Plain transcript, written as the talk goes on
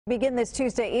Begin this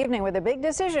Tuesday evening with a big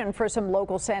decision for some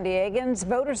local San Diegans.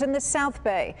 Voters in the South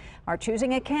Bay are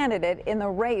choosing a candidate in the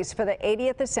race for the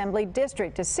 80th Assembly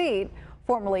District, a seat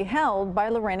formerly held by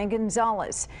Lorena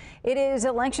Gonzalez. It is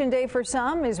election day for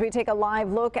some as we take a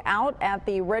live look out at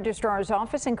the registrar's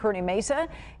office in Kearny Mesa.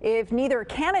 If neither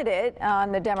candidate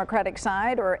on the Democratic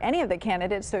side or any of the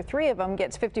candidates, there are three of them,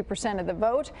 gets 50% of the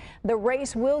vote, the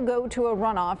race will go to a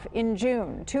runoff in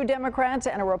June. Two Democrats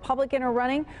and a Republican are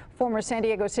running. Former San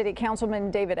Diego City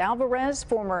Councilman David Alvarez,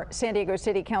 former San Diego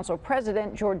City Council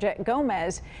President Georgette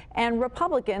Gomez, and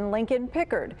Republican Lincoln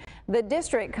Pickard. The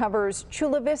district covers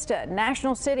Chula Vista,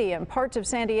 National City, and parts of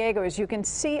San Diego, as you can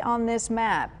see on this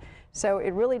map. So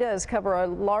it really does cover a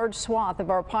large swath of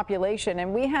our population,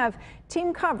 and we have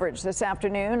team coverage this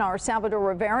afternoon. Our Salvador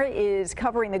Rivera is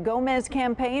covering the Gomez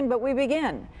campaign, but we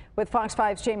begin with Fox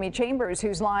 5's Jaime Chambers,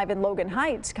 who's live in Logan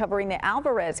Heights covering the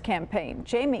Alvarez campaign.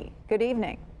 Jaime, good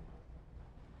evening.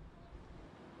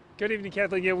 Good evening,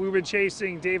 Kathleen. Yeah, we've been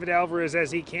chasing David Alvarez as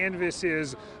he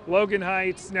canvasses Logan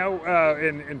Heights, now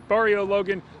in Barrio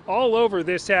Logan, all over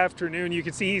this afternoon. You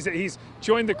can see he's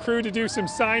joined the crew to do some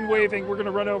sign waving. We're going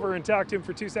to run over and talk to him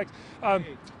for 2 seconds.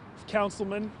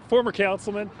 Former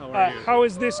councilman, how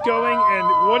is this going,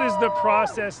 and what is the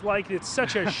process like? It's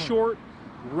such a short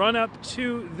run up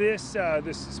to this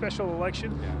this special election.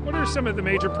 What are some of the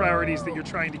major priorities that you're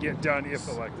trying to get done if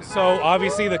elected? So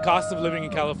obviously the cost of living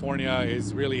in California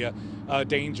is really a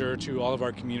danger to all of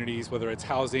our communities, whether it's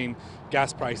housing,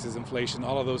 gas prices, inflation,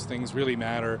 all of those things really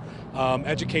matter.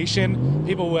 Education,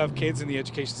 people who have kids in the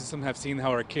education system have seen how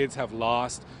our kids have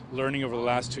lost learning over the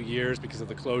last 2 years because of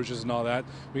the closures and all that.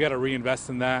 We got to reinvest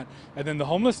in that. And then the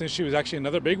homeless issue is actually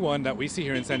another big one that we see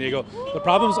here in San Diego. The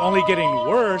problem's only getting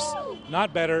worse,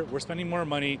 not better. We're spending more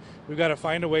money. We've got to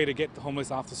find a way to get the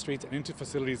homeless off the streets and into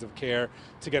facilities of care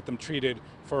to get them treated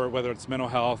for whether it's mental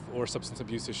health or substance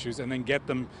abuse issues, and then get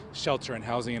them shelter and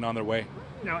housing and on their way.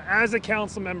 Now, as a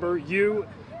council member, you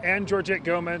and Georgette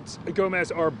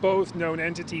Gomez are both known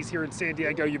entities here in San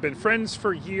Diego. You've been friends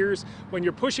for years. When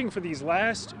you're pushing for these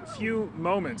last few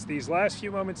moments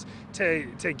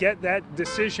to get that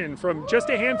decision from just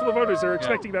a handful of voters, they're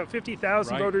expecting about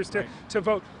 50,000 voters to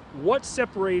vote. What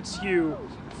separates you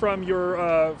from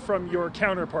your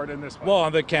counterpart in this one? Well,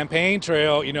 on the campaign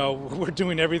trail, you know, we're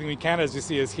doing everything we can, as you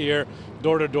see us here,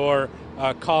 door to door,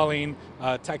 calling,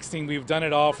 texting. We've done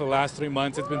it all for the last 3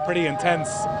 months. It's been pretty intense.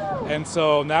 And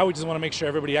so now we just want to make sure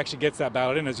everybody actually gets that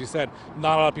ballot in. As you said,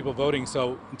 not a lot of people voting.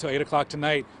 So until 8 o'clock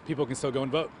tonight, people can still go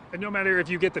and vote. And no matter if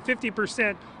you get the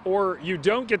 50% or you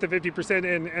don't get the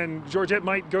 50% and Georgette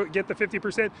might get the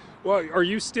 50%, well, are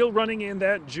you still running in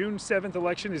that June 7th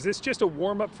election? Is this just a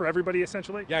warm-up for everybody,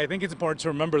 essentially? Yeah, I think it's important to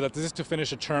remember that this is to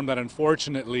finish a term that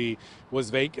unfortunately was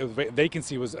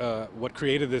vacancy was what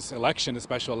created this election, a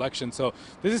special election. So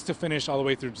this is to finish all the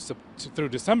way through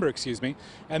December, excuse me.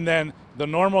 And then the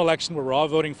normal election where we're all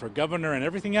voting for governor and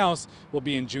everything else will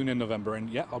be in June and November. And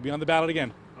yeah, I'll be on the ballot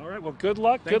again. All right, well, good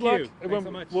luck. Thank good luck. You. Thanks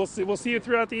so much. We'll see you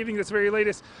throughout the evening. That's the very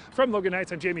latest from Logan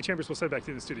Heights. I'm Jaime Chambers. We'll send back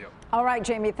to the studio. All right,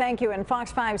 Jaime, thank you. And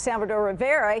Fox 5 Salvador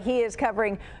Rivera, he is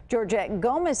covering Georgette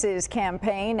Gomez's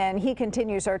campaign, and he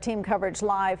continues our team coverage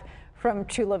live from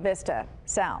Chula Vista.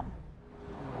 Sal.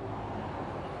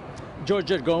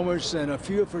 Georgette Gomez and a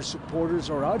few of her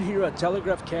supporters are out here at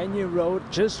Telegraph Canyon Road,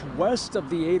 just west of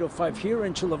the 805 here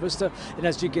in Chula Vista. And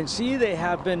as you can see, they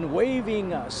have been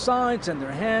waving signs in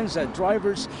their hands at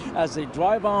drivers as they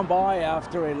drive on by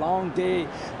after a long day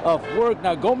of work.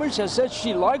 Now, Gomez has said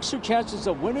she likes her chances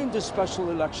of winning this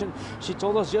special election. She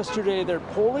told us yesterday their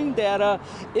polling data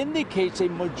indicates a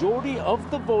majority of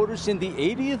the voters in the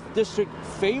 80th district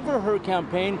favor her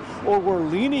campaign or were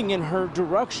leaning in her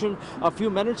direction. A few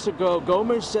minutes ago,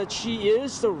 Gomez said she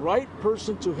is the right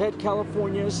person to head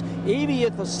California's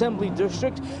 80th Assembly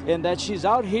District, and that she's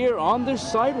out here on the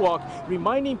sidewalk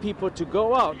reminding people to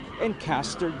go out and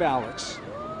cast their ballots.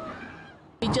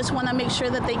 We just want to make sure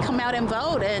that they come out and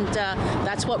vote, and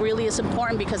that's what really is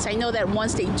important, because I know that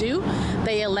once they do,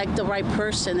 they elect the right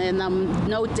person, and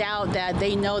no doubt that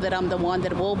they know that I'm the one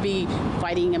that will be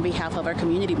fighting on behalf of our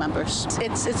community members.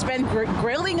 It's been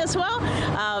grilling as well.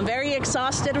 Very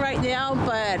exhausted right now,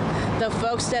 but the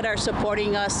folks that are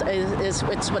supporting us is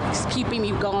what's keeping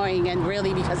me going, and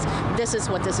really because this is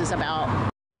what this is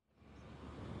about.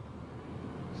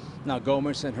 Now,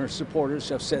 Gomez and her supporters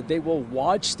have said they will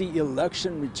watch the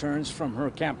election returns from her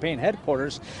campaign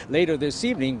headquarters later this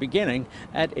evening, beginning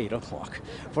at 8 o'clock.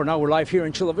 For now, we're live here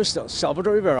in Chula Vista.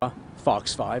 Salvador Rivera,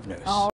 Fox 5 News.